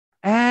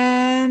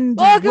and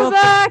welcome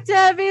back to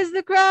Heavy is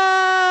the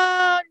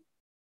Crown.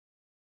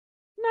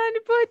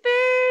 90.3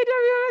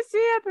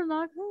 WSC Upper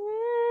Mark.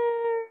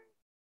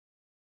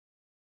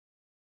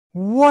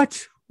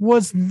 What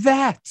was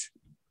that?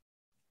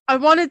 I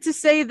wanted to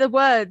say the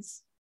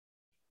words.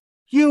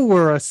 You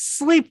were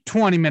asleep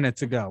 20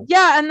 minutes ago.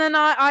 Yeah, and then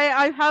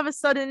I have a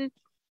sudden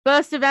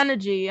burst of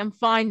energy. I'm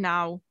fine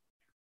now.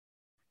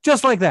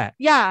 Just like that.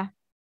 Yeah.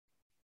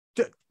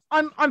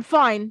 I'm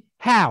fine.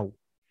 How?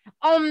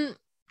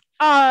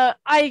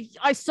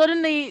 I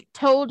suddenly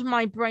told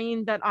my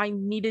brain that I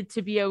needed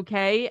to be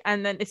okay,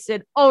 and then it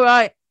said, all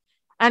right,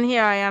 and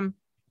here I am.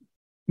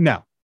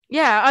 No.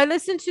 Yeah, I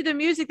listened to the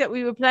music that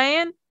we were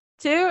playing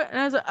too, and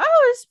I was like,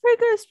 oh, it's pretty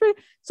good, it's pretty.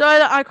 So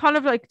I kind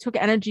of like took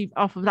energy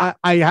off of that.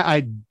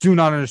 I do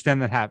not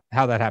understand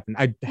how that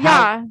happened.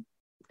 Yeah,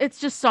 it's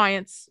just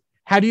science.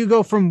 How do you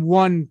go from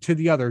one to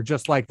the other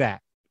just like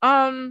that?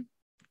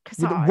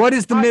 What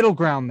is the middle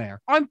ground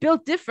there? I'm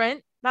built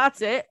different.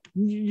 That's it.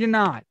 You're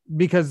not,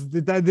 because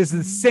this is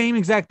the same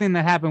exact thing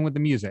that happened with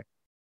the music.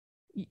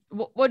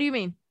 What do you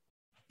mean?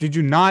 Did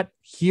you not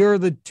hear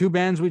the two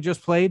bands we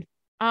just played?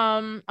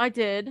 I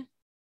did.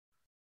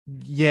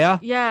 Yeah.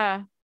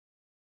 Yeah.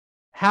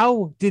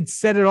 How did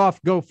Set It Off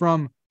go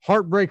from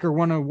Heartbreaker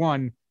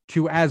 101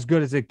 to As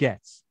Good as It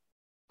Gets?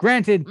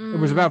 Granted, it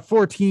was about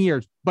 14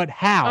 years, but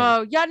how?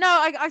 Oh, yeah, no,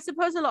 I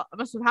suppose a lot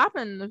must have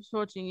happened in those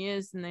 14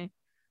 years, and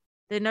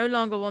they no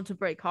longer want to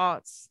break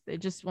hearts. They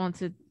just want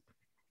to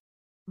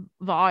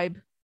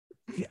vibe.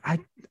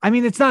 I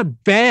mean, it's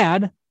not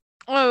bad.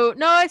 Oh,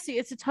 no, I see.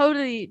 It's a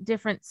totally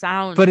different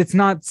sound. But it's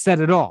not Set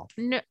It Off.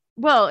 No,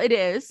 well, it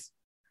is.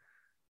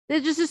 They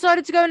just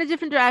decided to go in a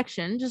different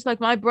direction, just like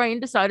my brain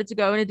decided to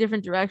go in a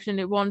different direction.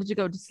 It wanted to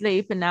go to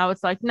sleep, and now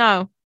it's like,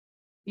 no,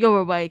 you're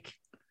awake.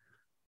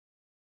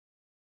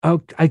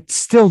 Oh, I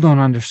still don't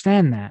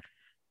understand that.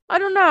 I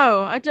don't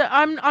know.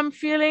 I'm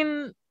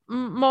feeling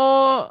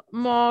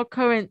more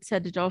current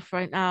Set It Off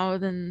right now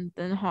than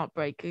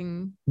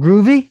heartbreaking.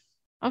 Groovy?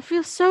 I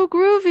feel so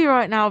groovy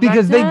right now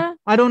because Vector.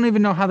 I don't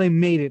even know how they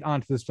made it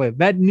onto this play.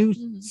 That new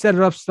Set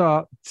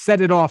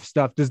It Off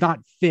stuff does not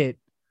fit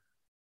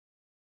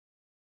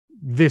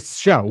this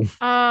show.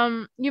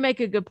 You make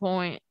a good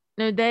point.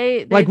 No,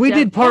 they like we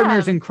did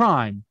Partners in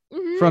Crime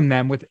from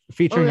them with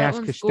featuring Ash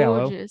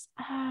Costello. Gorgeous.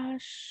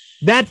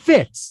 That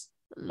fits.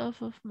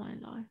 Love of my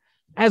life.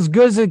 As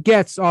Good as It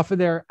Gets off of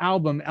their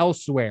album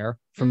Elsewhere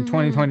from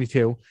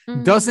 2022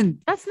 doesn't.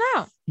 That's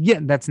now. Yeah,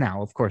 that's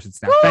now. Of course,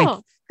 it's now.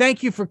 Cool.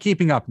 Thank you for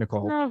keeping up,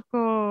 Nicole. Of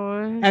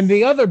course. And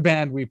the other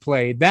band we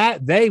played,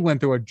 that they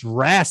went through a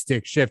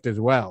drastic shift as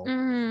well.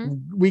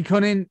 We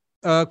couldn't,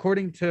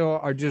 according to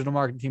our digital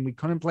marketing team, we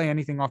couldn't play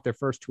anything off their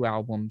first two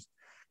albums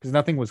because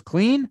nothing was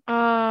clean.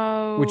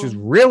 Oh, which is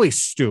really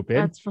stupid.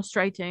 That's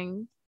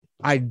frustrating.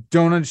 I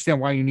don't understand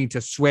why you need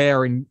to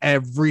swear in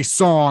every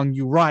song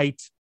you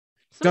write.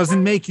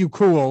 Doesn't make you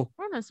cool.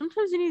 I don't know.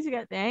 Sometimes you need to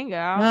get the anger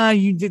out.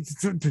 You did,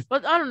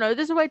 but I don't know.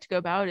 There's a way to go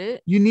about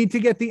it. You need to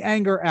get the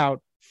anger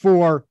out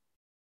for.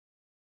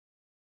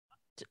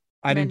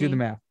 I didn't do the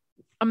math.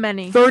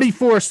 Many.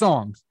 34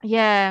 songs.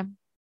 Yeah.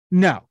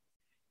 No.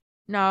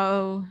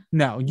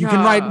 You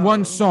can write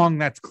one song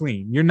that's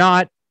clean. You're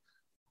not.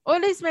 Or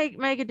at least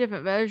make a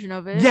different version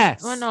of it.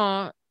 Yes. Why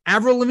not?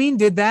 Avril Lavigne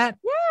did that.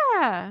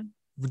 Yeah.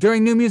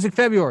 During New Music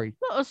February.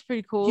 That was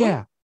pretty cool.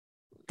 Yeah.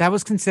 That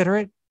was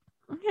considerate.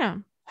 Yeah.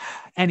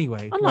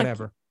 Anyway,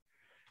 whatever.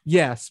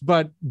 Yes,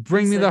 but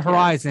Bring Me the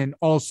Horizon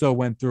also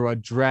went through a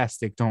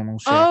drastic tonal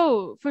shift.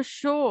 Oh, for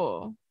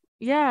sure.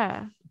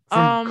 Yeah.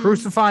 From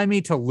Crucify Me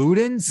to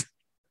Ludens.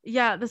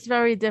 Yeah, that's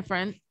very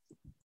different.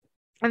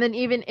 And then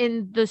even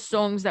in the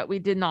songs that we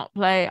did not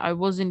play, I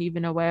wasn't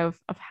even aware of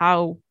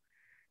how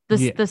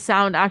the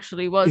sound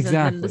actually was. Exactly.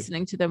 And then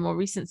listening to the more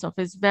recent stuff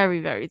is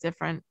very, very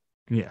different.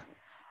 Yeah.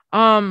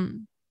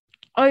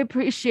 I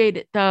appreciate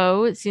it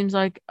though. It seems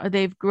like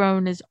they've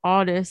grown as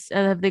artists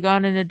and have they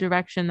gone in a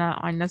direction that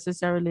I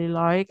necessarily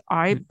like.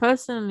 I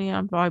personally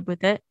am vibe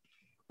with it,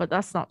 but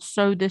that's not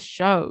so this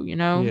show, you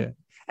know? Yeah.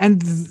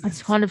 And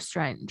it's kind of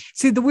strange.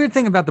 See, the weird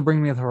thing about the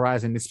Bring Me the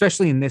Horizon,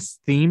 especially in this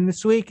theme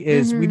this week,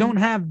 is we don't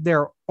have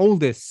their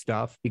oldest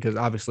stuff because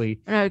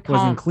obviously it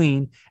wasn't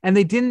clean. And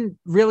they didn't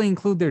really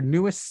include their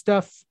newest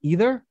stuff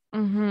either.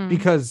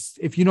 Because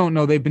if you don't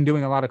know, they've been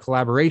doing a lot of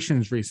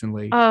collaborations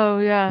recently. Oh,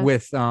 yeah.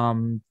 With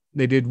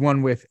they did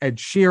one with Ed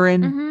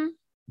Sheeran,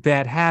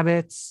 Bad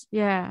Habits.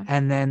 Yeah.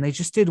 And then they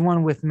just did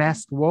one with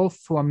Masked Wolf,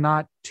 who I'm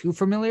not too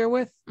familiar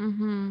with.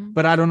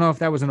 But I don't know if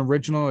that was an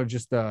original or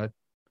just a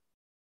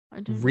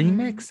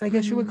remix, I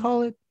guess you would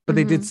call it. But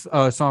they did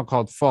a song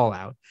called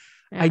Fallout.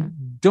 Yeah. I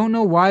don't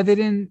know why they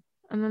didn't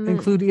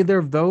include either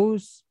of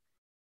those.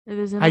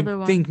 There's another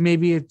one. I think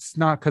maybe it's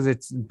not because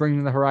it's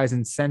Bringing the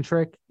Horizon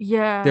centric.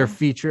 Yeah.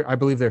 I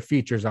believe their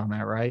features on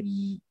that, right?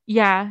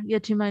 Yeah,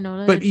 to my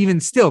knowledge. But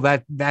even still,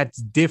 that's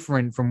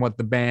different from what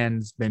the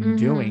band's been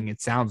doing. It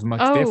sounds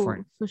much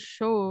different. For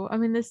sure. I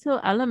mean, there's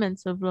still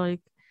elements of like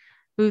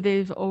who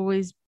they've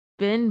always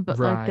been, but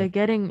like they're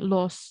getting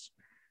lost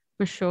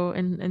for sure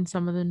in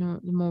some of the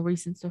more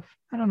recent stuff.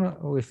 I don't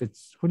know if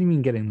it's. What do you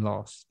mean getting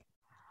lost?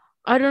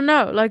 I don't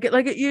know. Like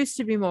it used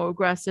to be more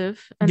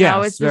aggressive, and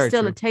now Yes, there's very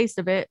still true. a taste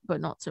of it, but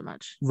not so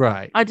much.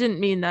 Right. I didn't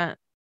mean that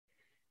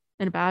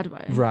in a bad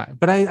way. Right.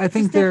 But I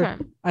think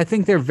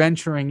they're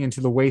venturing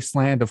into the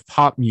wasteland of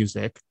pop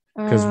music,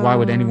 because why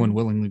would anyone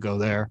willingly go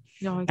there?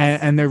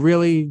 And they're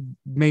really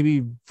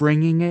maybe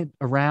bringing it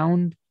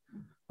around.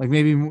 Like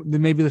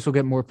maybe this will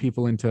get more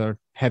people into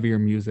heavier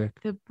music.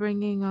 They're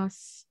bringing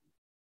us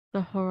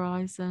the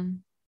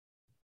horizon.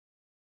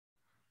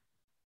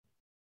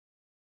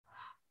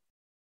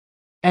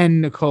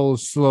 And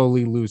Nicole's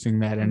slowly losing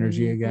that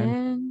energy again.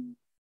 In,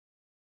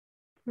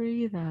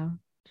 breathe out.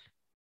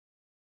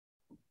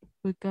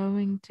 We're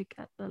going to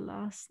get the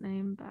last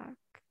name back.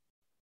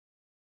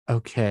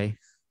 Okay.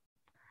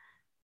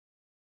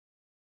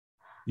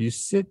 You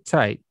sit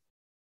tight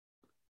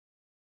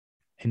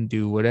and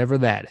do whatever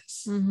that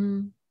is.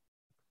 Mm-hmm.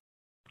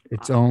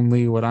 It's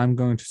only what I'm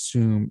going to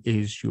assume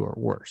is your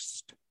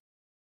worst.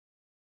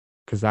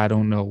 Because I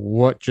don't know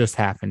what just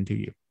happened to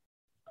you.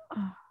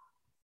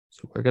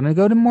 So we're going to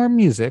go to more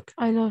music.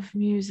 I love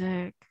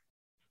music.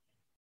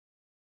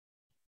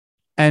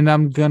 And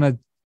I'm going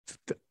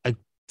to...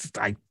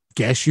 I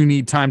guess you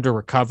need time to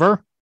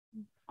recover.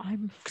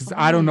 Because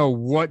I don't know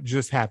what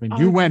just happened.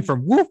 You went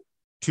from whoop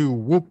to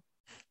whoop.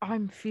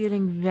 I'm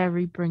feeling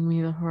very Bring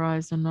Me the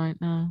Horizon right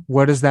now.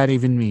 What does that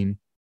even mean?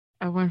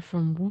 I went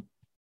from whoop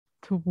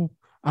to whoop.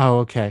 Oh,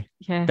 okay.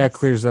 Yes. That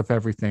clears up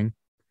everything.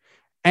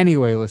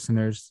 Anyway,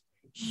 listeners,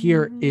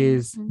 here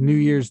is New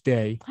Year's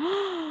Day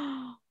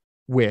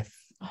with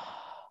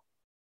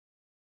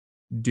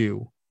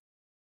Do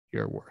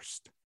Your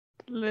Worst.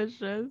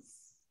 Delicious.